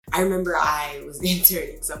I remember I was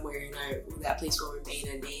interning somewhere and that place will remain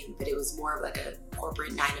unnamed, but it was more of like a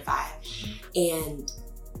corporate 9 to 5. And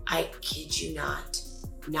I kid you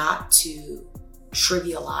not to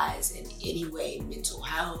trivialize in any way mental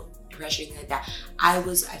health, depression, anything like that. I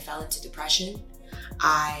fell into depression.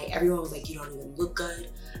 Everyone was like, you don't even look good.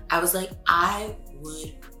 I was like, I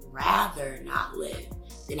would rather not live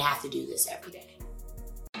than have to do this every day.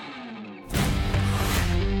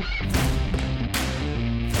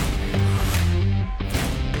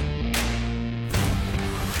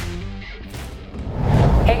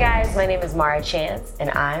 Hey guys, my name is Mara Chance and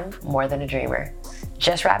I'm More Than a Dreamer.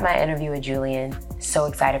 Just wrapped my interview with Julian. So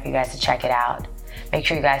excited for you guys to check it out. Make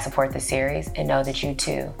sure you guys support the series and know that you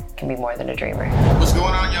too can be more than a dreamer. What's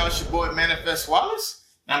going on, y'all? It's your boy Manifest Wallace.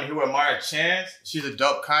 I'm here with Mara Chance. She's a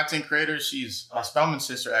dope content creator. She's a Spelman's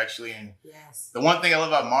sister, actually. And yes. The one thing I love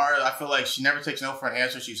about Mara, I feel like she never takes no for an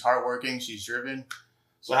answer. She's hardworking. She's driven.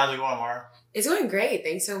 So how's it going, Mara? It's going great.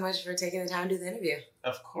 Thanks so much for taking the time to do the interview.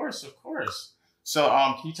 Of course. So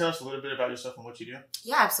can you tell us a little bit about yourself and what you do?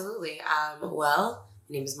 Yeah, absolutely. Well,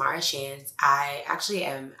 my name is Mara Chance. I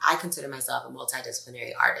consider myself a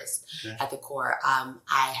multidisciplinary artist at the core.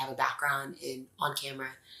 I have a background in on-camera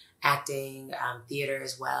acting, theater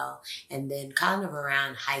as well. And then kind of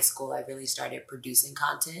around high school, I really started producing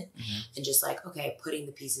content and just like, okay, putting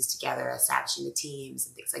the pieces together, establishing the teams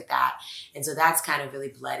and things like that. And so that's kind of really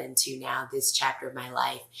bled into now this chapter of my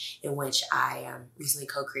life in which I recently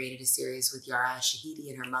co-created a series with Yara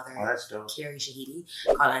Shahidi and her mother, Carrie Shahidi,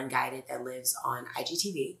 called Unguided, that lives on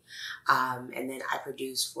IGTV. And then I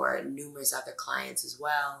produce for numerous other clients as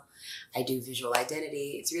well. I do visual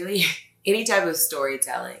identity. It's really any type of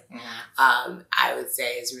storytelling, I would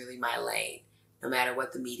say is really my lane, no matter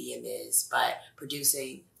what the medium is, but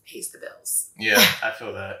producing pays the bills. Yeah, I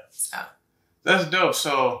feel that. So that's dope.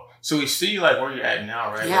 So we see like where you're at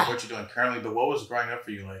now, right? Yeah. Like what you're doing currently, but what was growing up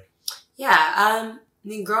for you like? Yeah, I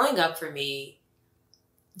mean, growing up for me,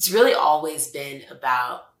 it's really always been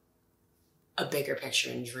about a bigger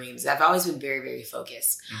picture and dreams. I've always been very, very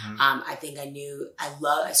focused. I think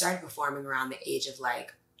I started performing around the age of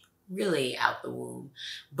like, really out the womb,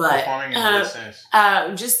 but performing in what sense?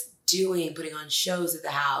 Just putting on shows at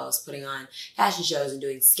the house, putting on fashion shows and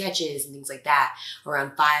doing sketches and things like that.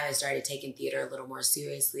 Around 5, I started taking theater a little more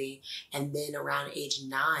seriously. And then around age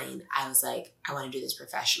 9, I was like, I want to do this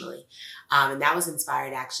professionally. And that was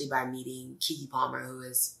inspired actually by meeting Keke Palmer, who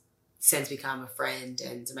has since become a friend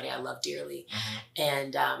and somebody I love dearly.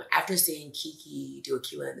 And after seeing Keke do a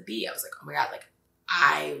Q and the Bee, I was like, oh my God, like,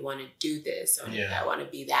 I want to do this. I want to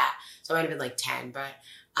be that. So I might have been like 10, but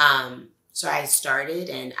so I started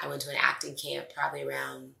and I went to an acting camp probably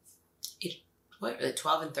around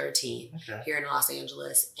 12 and 13 here in Los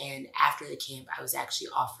Angeles. And after the camp, I was actually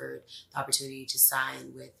offered the opportunity to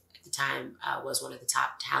sign with, at the time, was one of the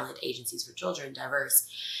top talent agencies for children, Diverse.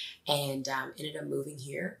 And ended up moving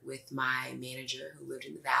here with my manager who lived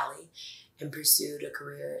in the Valley and pursued a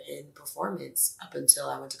career in performance up until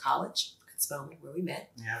I went to college. Spelman, where we met.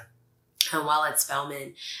 Yeah. And while at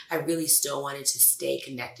Spelman, I really still wanted to stay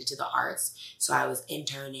connected to the arts. So I was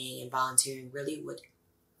interning and volunteering really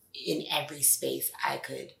in every space I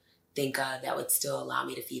could think of that would still allow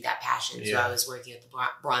me to feed that passion. So I was working at the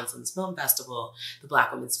Bronzlands Film Festival, the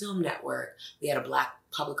Black Women's Film Network. We had a Black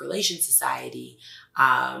Public Relations Society.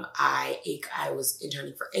 I was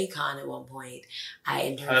interning for Akon at one point. I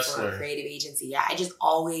interned for a creative agency. Yeah, I just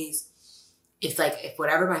always... It's like if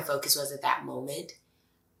whatever my focus was at that moment,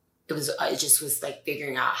 it just was like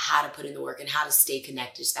figuring out how to put in the work and how to stay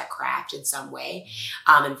connected to that craft in some way.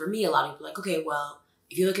 And for me, a lot of people are like, okay, well,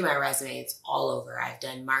 if you look at my resume, it's all over. I've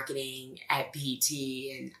done marketing at BET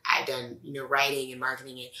and I've done, writing and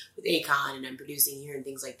marketing it with Akon and I'm producing here and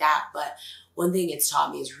things like that. But one thing it's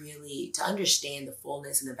taught me is really to understand the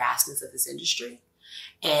fullness and the vastness of this industry.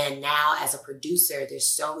 And now as a producer, there's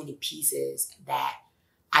so many pieces that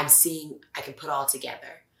I'm seeing I can put all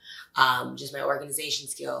together. Just my organization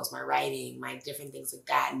skills, my writing, my different things like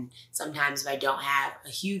that. And sometimes if I don't have a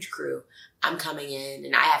huge crew, I'm coming in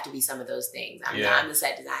and I have to be some of those things. I'm the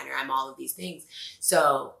set designer. I'm all of these things.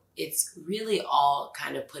 So it's really all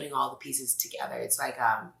kind of putting all the pieces together. It's like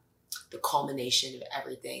the culmination of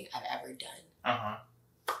everything I've ever done.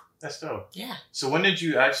 That's dope. Yeah. So when did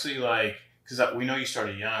you actually because we know you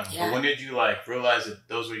started young, but when did you realize that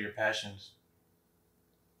those were your passions?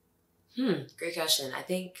 Great question. I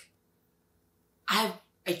think I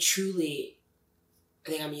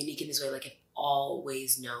think I'm unique in this way. Like I've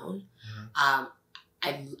always known. I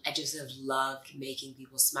just have loved making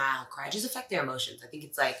people smile, cry, just affect their emotions. I think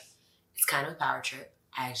it's kind of a power trip.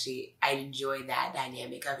 I enjoy that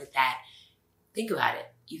dynamic of it. That think about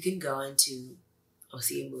it. you can go into or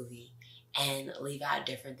see a movie and leave out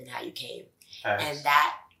different than how you came. Nice. And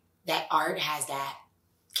that art has that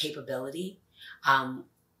capability,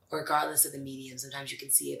 regardless of the medium. Sometimes you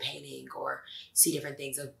can see a painting or see different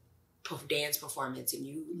things, of dance performance, and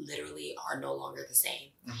you literally are no longer the same.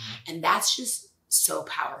 Mm-hmm. And that's just so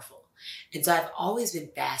powerful. And so I've always been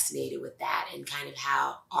fascinated with that, and kind of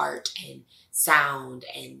how art and sound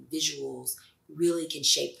and visuals really can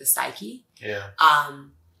shape the psyche. Yeah.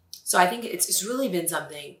 So I think it's really been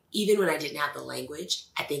something, even when I didn't have the language,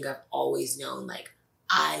 I think I've always known, like,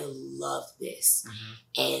 I love this.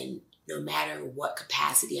 Mm-hmm. And no matter what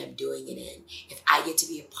capacity I'm doing it in, if I get to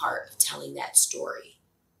be a part of telling that story,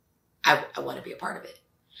 I want to be a part of it.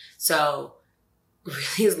 So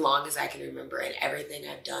really, as long as I can remember, and everything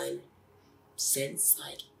I've done since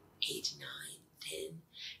like 8, 9, 10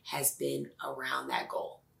 has been around that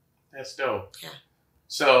goal. That's dope. Yeah.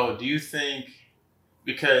 So do you think,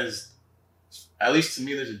 because at least to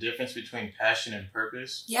me, there's a difference between passion and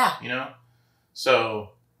purpose. Yeah. You know?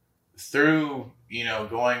 So through,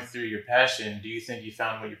 going through your passion, do you think you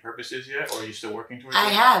found what your purpose is yet? Or are you still working towards it? I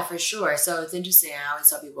have, for sure. So it's interesting. I always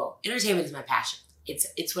tell people, entertainment is my passion.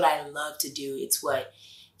 It's what I love to do. It's what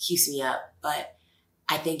keeps me up. But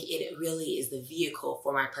I think it really is the vehicle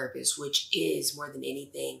for my purpose, which is, more than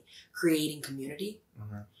anything, creating community.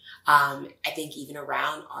 Mm-hmm. I think even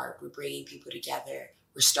around art, we're bringing people together.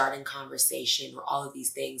 We're starting conversation. We're all of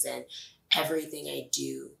these things. And everything I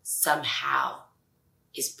do somehow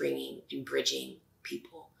is bringing and bridging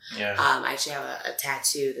people. Yeah. I actually have a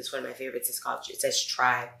tattoo that's one of my favorites. It says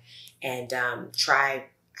Tribe. And Tribe,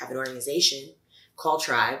 I have an organization called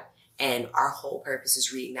Tribe. And our whole purpose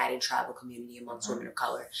is reigniting tribal community amongst women of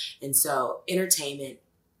color. And so entertainment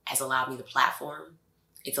has allowed me the platform.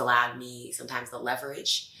 It's allowed me sometimes the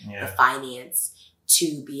leverage, the finance,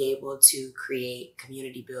 to be able to create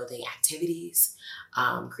community building activities,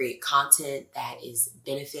 create content that is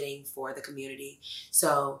benefiting for the community.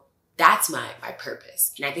 So that's my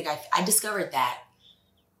purpose. And I think I discovered that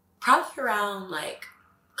probably around like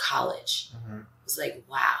college. Mm-hmm. It was like,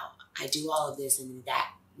 wow, I do all of this, and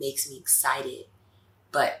that makes me excited.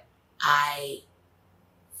 But I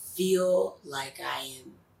feel like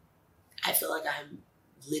I'm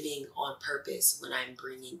living on purpose when I'm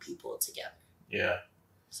bringing people together. Yeah.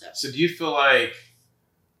 So do you feel like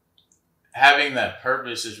having that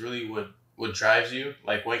purpose is really what drives you?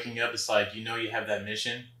 Like waking up, it's like, you have that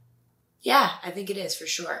mission? Yeah, I think it is, for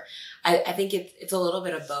sure. I think it's a little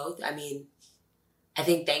bit of both. I mean, I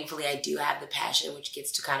think thankfully I do have the passion, which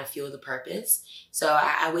gets to kind of fuel the purpose. So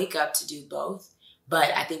I wake up to do both.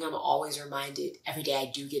 But I think I'm always reminded every day I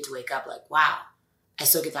do get to wake up like, wow, I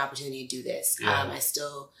still get the opportunity to do this. Yeah. I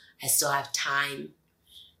still have time,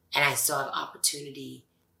 and I still have opportunity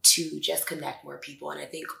to just connect more people. And I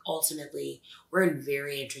think ultimately we're in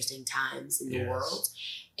very interesting times in the world.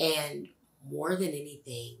 And more than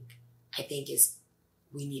anything, I think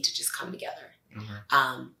we need to just come together.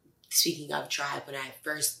 Mm-hmm. Speaking of Tribe, when I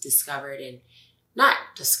first not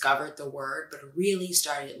discovered the word, but really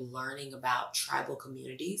started learning about tribal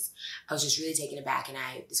communities, I was just really taken aback, and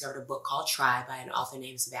I discovered a book called Tribe by an author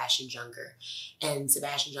named Sebastian Junger. And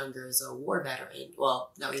Sebastian Junger is a war veteran.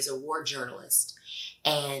 Well, no, he's a war journalist.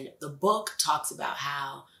 And the book talks about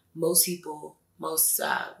how most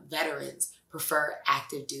veterans prefer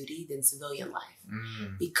active duty than civilian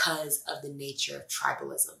life because of the nature of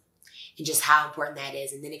tribalism and just how important that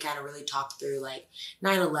is. And then it kind of really talked through like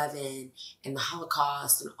 9/11 and the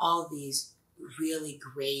Holocaust and all of these really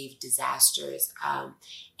grave disasters,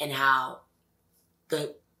 and how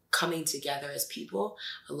the coming together as people,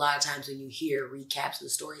 a lot of times when you hear recaps of the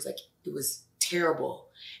stories, like, it was terrible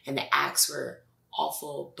and the acts were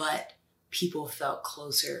awful, but people felt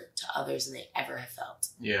closer to others than they ever have felt.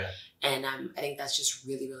 Yeah. And I think that's just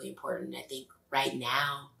really, really important. And I think right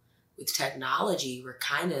now with technology, we're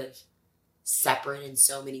kind of separate in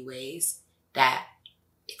so many ways that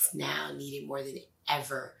it's now needed more than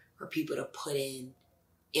ever for people to put in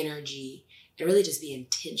energy and really just be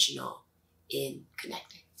intentional in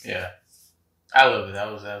connecting. Yeah. I love it.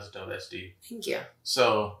 That was dope. That's deep. Thank you.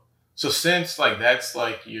 So since like that's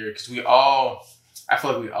like because I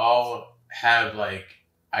feel like we all have like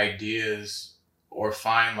ideas or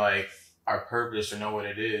find like our purpose or know what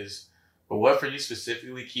it is, but what for you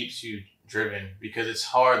specifically keeps you driven? Because it's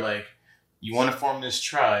hard, like you want to form this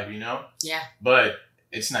tribe, Yeah. but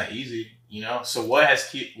it's not easy, so what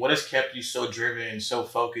has kept you so driven, so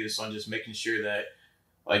focused on just making sure that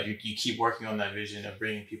like you keep working on that vision of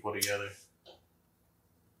bringing people together?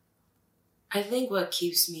 I think what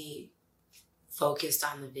keeps me focused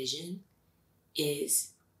on the vision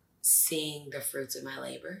is seeing the fruits of my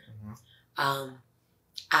labor. Mm-hmm.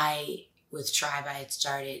 With Tribe, I had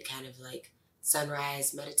started kind of like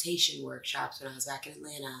sunrise meditation workshops when I was back in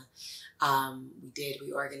Atlanta.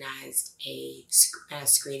 We organized not a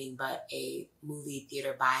screening, but a movie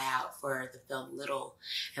theater buyout for the film Little.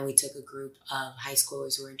 And we took a group of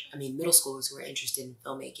middle schoolers who were interested in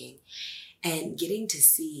filmmaking, and getting to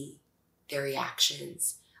see their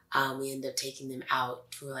reactions. We ended up taking them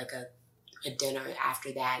out for like a dinner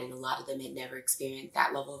after that, and a lot of them had never experienced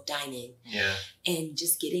that level of dining. Yeah. And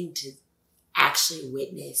just getting to actually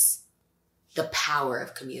witness the power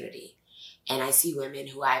of community. And I see women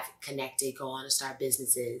who I've connected go on to start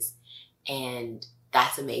businesses, and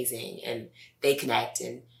that's amazing. And they connect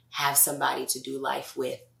and have somebody to do life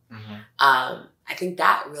with. Mm-hmm. I think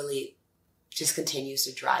that really just continues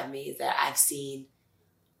to drive me, is that I've seen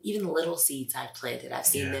even the little seeds I've planted, I've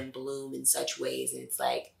seen them bloom in such ways. And it's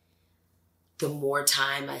like, the more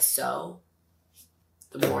time I sow,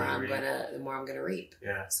 the more I'm gonna reap.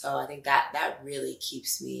 Yeah. So I think that really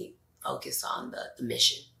keeps me focused on the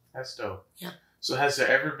mission. That's dope. Yeah. So has there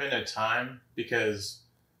ever been a time, because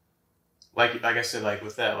like I said, like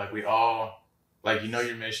with that, like we all, like, you know,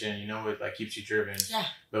 your mission, you know, it like keeps you driven. Yeah.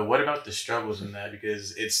 But what about the struggles in that?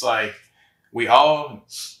 Because it's like we have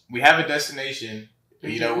a destination,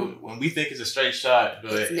 you know, when we think it's a straight shot,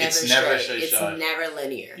 but it's never a straight shot. It's never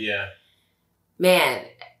linear. Yeah. Man,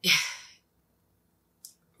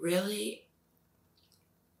 really,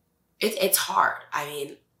 it's hard. I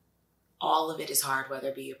mean, all of it is hard, whether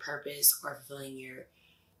it be your purpose or fulfilling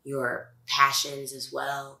your passions as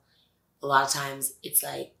well. A lot of times it's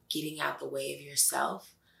like getting out the way of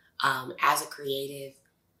yourself. As a creative,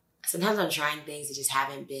 sometimes I'm trying things that just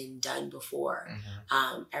haven't been done before.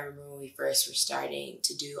 Mm-hmm. I remember when we first were starting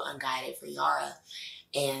to do Unguided for Yara,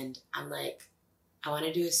 and I'm like, I want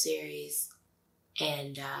to do a series,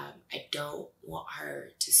 and I don't want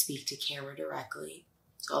her to speak to camera directly.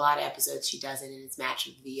 So a lot of episodes she doesn't, and it's matched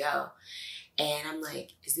with VO. And I'm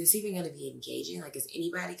like, is this even going to be engaging? Like, is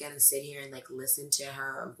anybody going to sit here and like listen to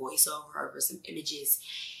her voiceover over some images?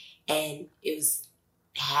 And it was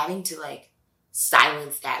having to like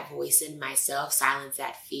silence that voice in myself, silence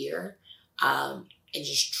that fear, and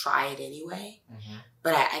just try it anyway. Mm-hmm.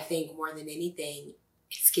 But I think more than anything,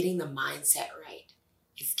 it's getting the mindset right.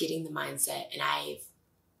 It's getting the mindset. And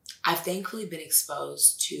I've thankfully been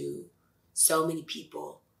exposed to so many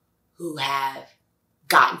people who have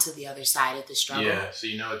gotten to the other side of the struggle. Yeah, so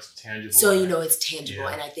you know it's tangible. So you know it's tangible.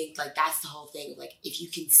 Yeah. And I think like that's the whole thing. Like if you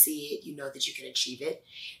can see it, you know that you can achieve it.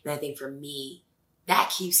 And I think for me,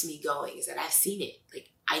 that keeps me going, is that I've seen it. Like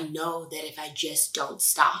I know that if I just don't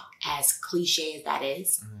stop, as cliche as that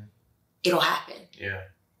is, mm-hmm. it'll happen. Yeah.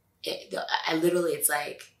 I literally, it's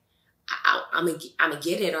like, I'm gonna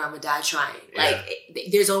get it or I'm gonna die trying. Yeah.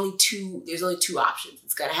 Like there's only two options.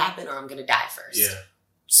 It's gonna happen or I'm gonna die first. Yeah.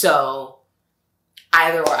 So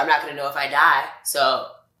either or, I'm not gonna know if I die. So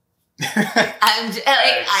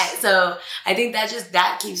so I think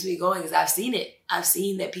that keeps me going, because I've seen it. I've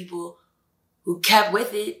seen that people who kept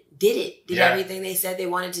with it did everything they said they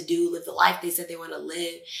wanted to do, live the life they said they want to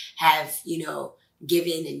live, have, you know,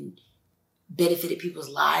 given and benefited people's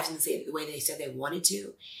lives in the way they said they wanted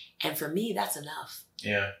to. And for me, that's enough.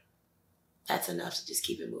 Yeah. That's enough to just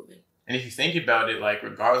keep it moving. And if you think about it, like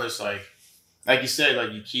regardless, like you said,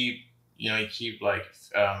 like you keep like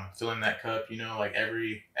filling that cup, you know, like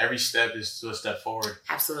every step is still a step forward.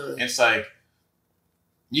 Absolutely. And it's like,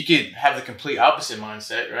 you could have the complete opposite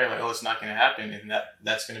mindset, right? Like, oh, it's not going to happen. And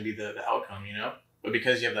that's going to be the outcome, you know? But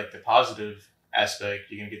because you have like the positive aspect,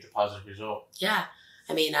 you're going to get the positive result. Yeah.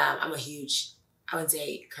 I mean, I'm a huge, I wouldn't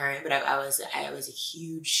say current, but I was a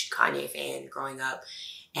huge Kanye fan growing up.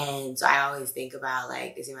 And so I always think about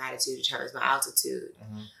like, this my attitude determines my altitude.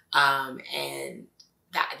 Mm-hmm. And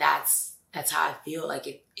that's how I feel.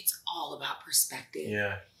 Like it's all about perspective.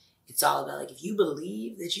 Yeah. It's all about like, if you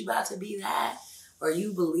believe that you about to be that, or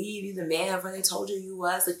you believe you're the man where they told you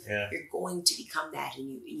was, like you're going to become that.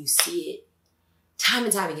 And you see it time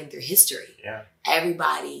and time again through history. Yeah.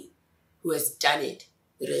 Everybody who has done it,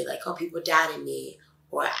 literally like, oh, people doubted me,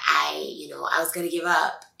 or I was going to give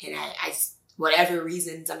up, and I whatever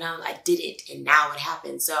reason, sometimes I did it, and now it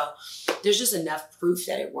happened. So there's just enough proof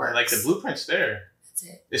that it works. Like the blueprint's there. That's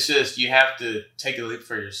it. It's just, you have to take a leap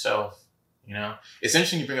for yourself. You know, it's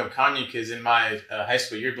interesting you bring up Kanye, because in my high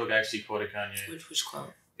school yearbook, I actually quoted Kanye. Which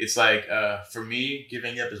quote? It's like, for me,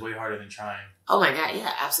 giving up is way harder than trying. Oh my God,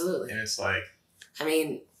 yeah, absolutely. And it's like, I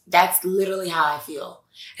mean, that's literally how I feel.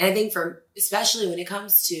 And I think especially when it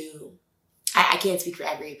comes to, I can't speak for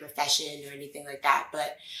every profession or anything like that,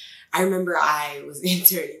 but I remember I was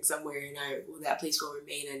interning somewhere, and that place will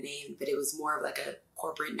remain unnamed, but it was more of like a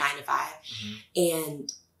corporate 9 to 5.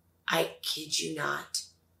 And I kid you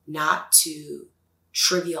not to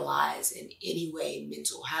trivialize in any way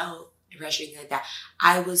mental health, depression, anything like that.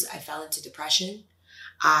 I fell into depression.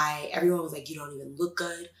 Everyone was like, you don't even look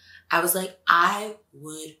good. I was like, I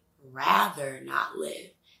would rather not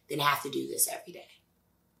live than have to do this every day.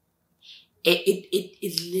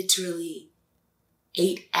 It literally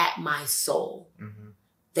ate at my soul.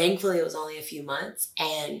 Thankfully, it was only a few months.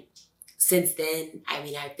 And since then, I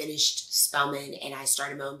mean, I finished Spelman and I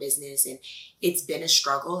started my own business, and it's been a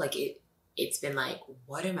struggle. Like it's been like,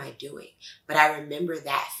 what am I doing? But I remember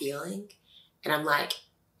that feeling, and I'm like,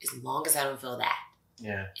 as long as I don't feel that,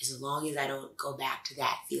 as long as I don't go back to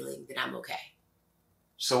that feeling, then I'm okay.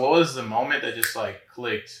 So what was the moment that just like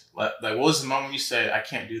clicked? Like what was the moment you said, I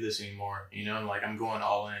can't do this anymore? You know, like I'm going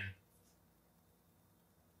all in.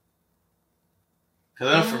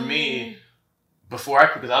 Because I know for me, because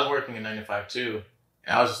I was working in 9 to 5 too,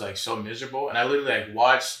 and I was just like so miserable, and I literally like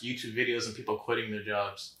watched YouTube videos and people quitting their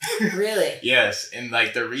jobs. Really? Yes, and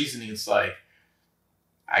like their reasoning is like,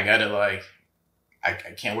 I gotta like, I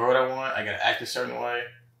can't wear what I want. I gotta act a certain way.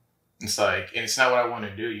 It's like, and it's not what I want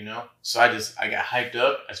to do, you know? So I got hyped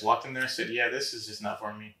up. I just walked in there and said, yeah, this is just not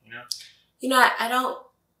for me, you know? You know,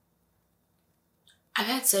 I've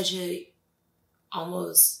had such a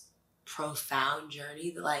almost profound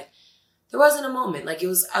journey that like, there wasn't a moment. Like I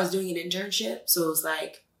was doing an internship. So it was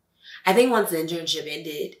like, I think once the internship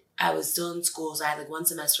ended, I was still in school. So I had like 1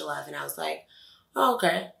 semester left, and I was like, oh,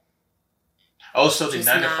 okay. Oh, so the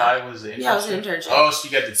 9 to 5 was the internship? Yeah, it was an internship. Oh, so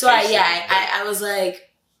you got the So I was like,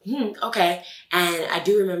 okay. And I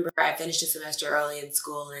do remember I finished a semester early in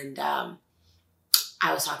school, and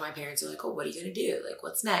I was talking to my parents. They're like, oh, what are you going to do? Like,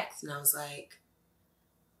 what's next? And I was like,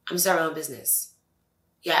 I'm going to start my own business.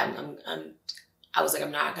 Yeah, I was like,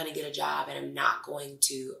 I'm not going to get a job, and I'm not going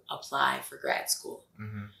to apply for grad school.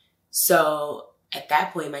 So at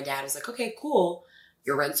that point, my dad was like, okay, cool.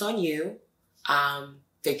 Your rent's on you.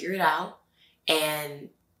 Figure it out. And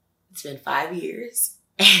it's been 5 years.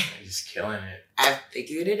 You're just killing it. I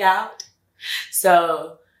figured it out.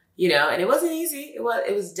 So, you know, and it wasn't easy. It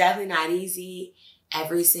was definitely not easy.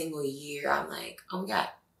 Every single year, I'm like, oh my God,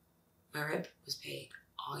 my rent was paid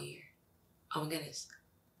all year. Oh my goodness.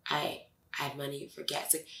 I had money for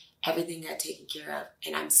gas. Like, everything got taken care of.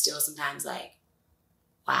 And I'm still sometimes like,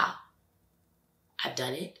 wow, I've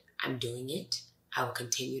done it. I'm doing it. I will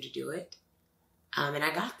continue to do it. And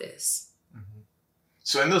I got this.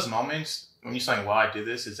 So in those moments, when you're saying, wow, I did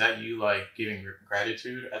this, is that you like giving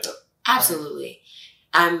gratitude at the Absolutely.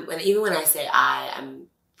 Even when I say I'm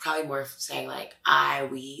probably more saying like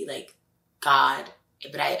we, like God.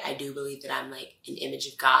 But I do believe that I'm like an image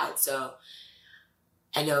of God. So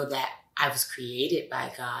I know that I was created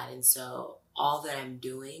by God. And so all that I'm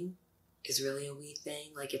doing is really a we thing.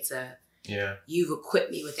 Like you've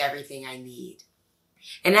equipped me with everything I need.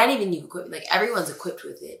 And not even you've equipped me, like everyone's equipped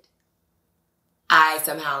with it. I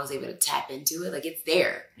somehow was able to tap into it. Like it's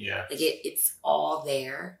there. Yeah. Like it's all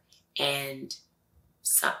there. And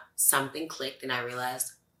something clicked, and I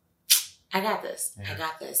realized, I got this. Yeah. I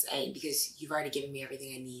got this. And because you've already given me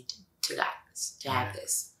everything I need to have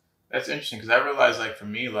this. That's interesting, because I realized, like, for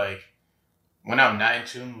me, like, when I'm not in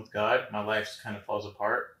tune with God, my life kind of falls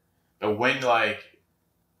apart. But when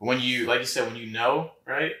you, like you said, when you know,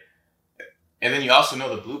 right? And then you also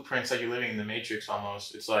know the blueprints, like you're living in the Matrix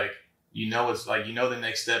almost. It's like, it's like, the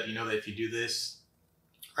next step, that if you do this,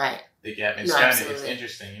 right. The gap. It's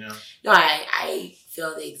interesting, No, I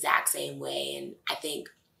feel the exact same way. And I think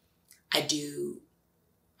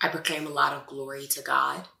I proclaim a lot of glory to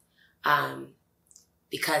God.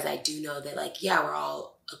 Because I do know that, like, yeah, we're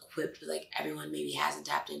all equipped, but like everyone maybe hasn't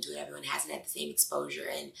tapped into it. Everyone hasn't had the same exposure.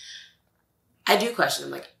 And I do question,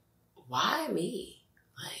 I'm like, why me?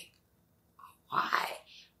 Like, why?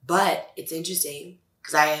 But it's interesting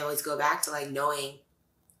because I always go back to like knowing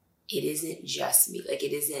it isn't just me. Like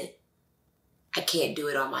I can't do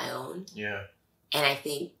it on my own. Yeah. And I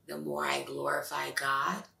think the more I glorify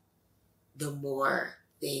God, the more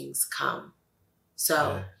things come.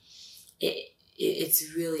 So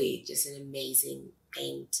it's really just an amazing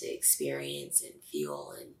thing to experience and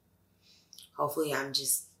feel. And hopefully I'm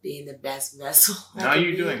just being the best vessel. No,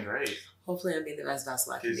 you're doing great. Hopefully I'm being the best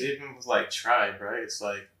vessel I can be. Because even with like Tribe, right? It's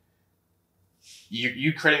like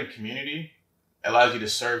you creating community allows you to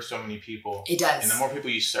serve so many people. It does. And the more people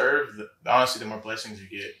you serve, honestly, the more blessings you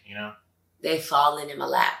get, They fall in my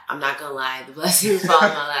lap. I'm not going to lie. The blessings fall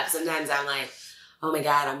in my lap. Sometimes I'm like, oh my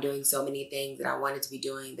God, I'm doing so many things that I wanted to be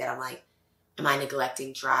doing that I'm like, am I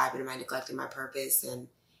neglecting Tribe and am I neglecting my purpose? And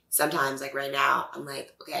sometimes, like right now, I'm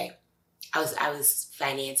like, okay, I was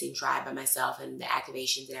financing Tribe by myself and the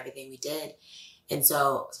activations and everything we did. And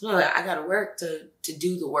so I got to work to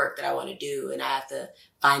do the work that I want to do. And I have to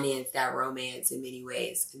finance that romance in many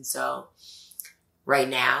ways. And so right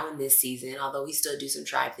now in this season, although we still do some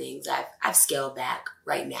Tribe things, I've scaled back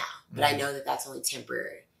right now. But I know that that's only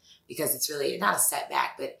temporary because it's really not a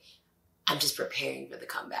setback, but I'm just preparing for the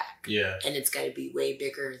comeback. Yeah. And it's going to be way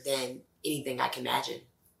bigger than anything I can imagine.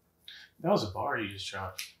 That was a bar you just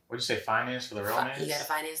dropped. What'd you say? Finance for the romance? You got to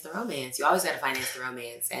finance the romance. You always got to finance the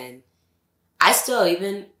romance. And I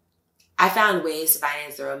found ways to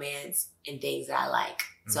finance the romance in things that I like.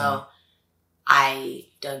 Mm-hmm. So I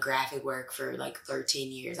done graphic work for like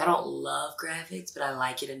 13 years. I don't love graphics, but I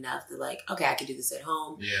like it enough that like, okay, I can do this at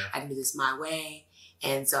home. Yeah. I can do this my way.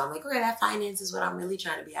 And so I'm like, okay, that finance is what I'm really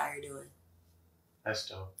trying to be out here doing. That's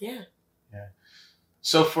dope. Yeah. Yeah.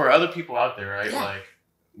 So for other people out there, right? Yeah. Like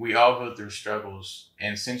we all go through struggles.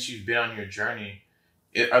 And since you've been on your journey,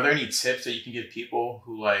 are there any tips that you can give people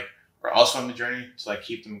who like are also on the journey to like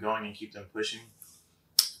keep them going and keep them pushing?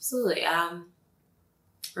 Absolutely.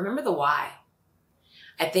 Remember the why.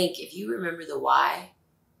 I think if you remember the why,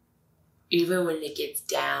 even when it gets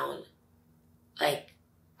down, like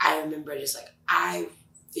I remember just like, I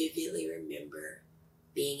vividly remember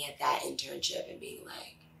being at that internship and being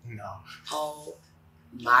like, no, oh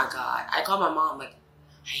my God. I called my mom like,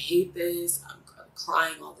 I hate this. I'm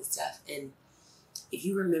crying, all this stuff. And if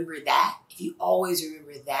you remember that, if you always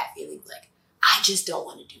remember that feeling, like, I just don't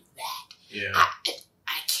want to do that. Yeah. I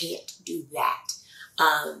can't do that.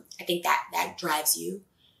 I think that drives you.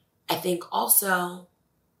 I think also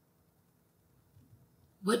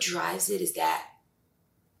what drives it is that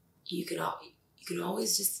you can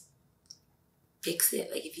always just fix it.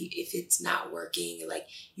 Like if it's not working, like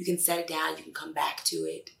you can set it down, you can come back to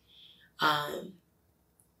it. And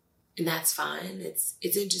that's fine. It's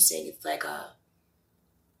interesting. It's like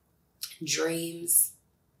dreams.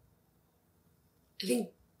 I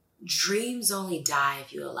think dreams only die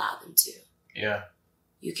if you allow them to. Yeah.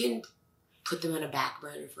 You can put them on a back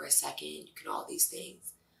burner for a second. You can all these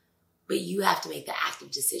things. But you have to make the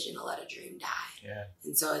active decision to let a dream die. Yeah.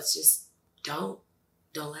 And so it's just don't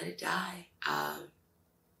let it die.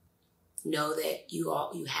 Know that you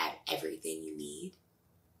have everything you need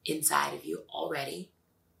inside of you already.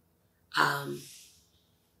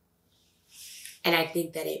 And I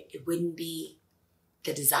think that it wouldn't be,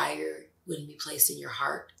 the desire wouldn't be placed in your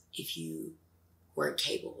heart if you weren't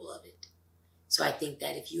capable of it. So I think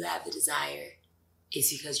that if you have the desire,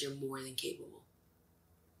 it's because you're more than capable.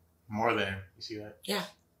 More than, you see that? Yeah.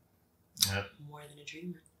 Yep. More than a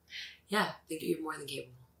dreamer. Yeah, I think you're more than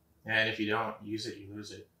capable. Yeah, and if you don't use it, you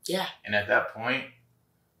lose it. Yeah. And at that point,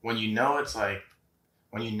 when you know it's like,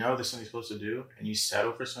 when you know there's something you're supposed to do and you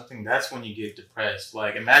settle for something, that's when you get depressed.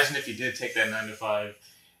 Like, imagine if you did take that 9-to-5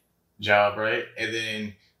 job, right? And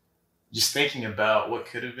then just thinking about what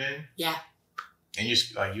could have been. Yeah. And you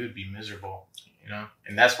would be miserable, you know?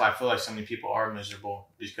 And that's why I feel like so many people are miserable,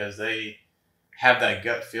 because they have that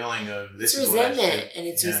gut feeling of this is resentment. What I should. And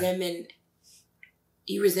it's resentment.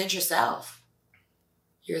 You resent yourself.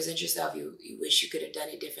 You resent yourself. You wish you could have done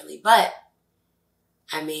it differently. But,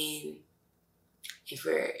 I mean, if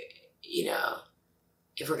we're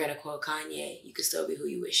going to quote Kanye, you can still be who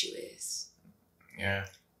you wish you is. Yeah.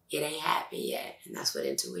 It ain't happened yet. And that's what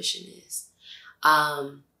intuition is.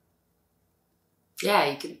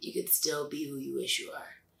 Yeah, you could still be who you wish you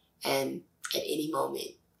are. And at any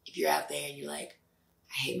moment, if you're out there and you're like,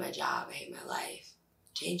 I hate my job, I hate my life,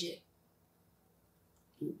 change it.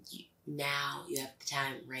 Now you have the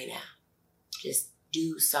time right now. Just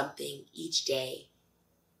do something each day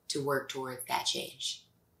to work towards that change.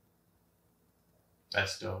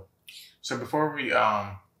 That's dope. So before we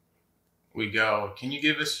go, can you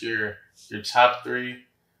give us your top 3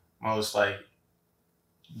 most, like,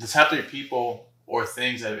 the top 3 people or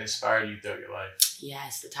things that have inspired you throughout your life?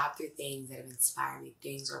 Yes, the top 3 things that have inspired me,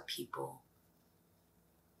 things or people.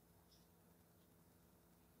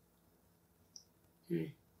 I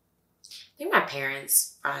think my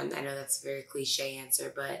parents, I know that's a very cliche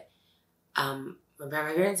answer, but my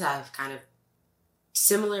parents have kind of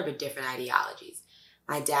similar but different ideologies.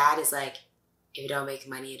 My dad is like, if it don't make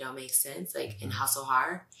money, it don't make sense, like, and hustle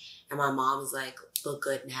hard. And my mom is like, look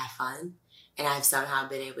good and have fun. And I've somehow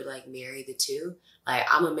been able to like marry the two. Like,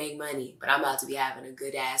 I'm gonna make money, but I'm about to be having a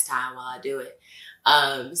good ass time while I do it.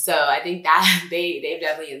 So I think that they've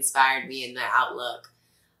definitely inspired me in that outlook.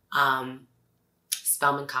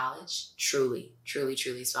 Spelman College, truly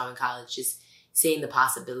Spelman College, just seeing the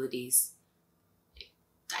possibilities.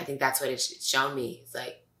 I think that's what it's shown me. It's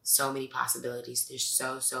like, so many possibilities. There's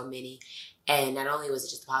so many. And not only was it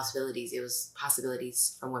just the possibilities, it was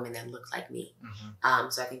possibilities from women that looked like me. Mm-hmm.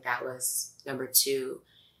 So I think that was number 2.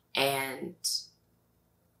 And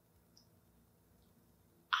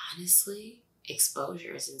honestly,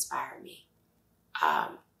 exposure has inspired me.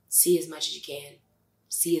 See as much as you can.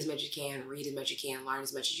 See as much as you can. Read as much as you can. Learn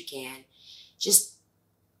as much as you can. Just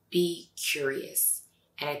be curious.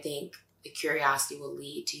 And I think the curiosity will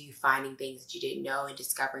lead to you finding things that you didn't know and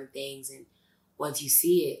discovering things. And once you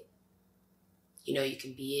see it, you know you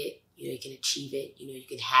can be it. You know you can achieve it. You know you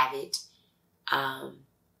can have it.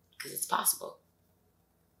 Because it's possible.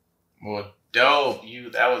 Well, dope.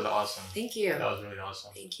 That was awesome. Thank you. That was really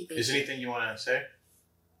awesome. Thank you. Is there anything you want to say?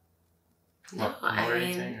 No,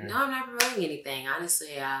 I'm not promoting anything.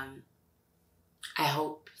 Honestly, I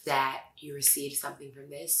hope that you received something from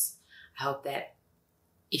this. I hope that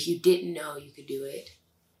if you didn't know you could do it,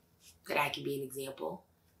 that I can be an example,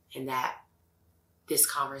 and that this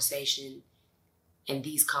conversation and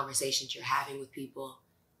these conversations you're having with people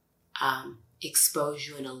expose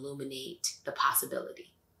you and illuminate the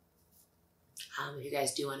possibility. If you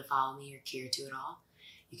guys do want to follow me or care to at all,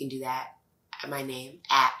 you can do that at my name,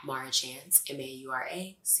 at Maura Chanz,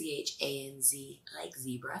 MauraChanz, like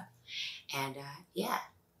zebra. And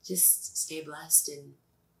just stay blessed and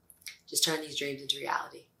just turn these dreams into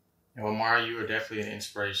reality. Well, Maura, you are definitely an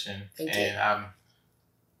inspiration. Thank and you.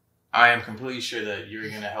 I am completely sure that you're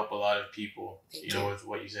going to help a lot of people, Thank you. with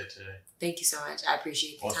what you said today. Thank you so much. I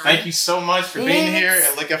appreciate the time. Thank you so much for being here,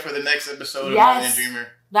 and look out for the next episode of Yes. Millionaire Dreamer.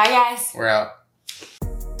 Bye, guys. We're out.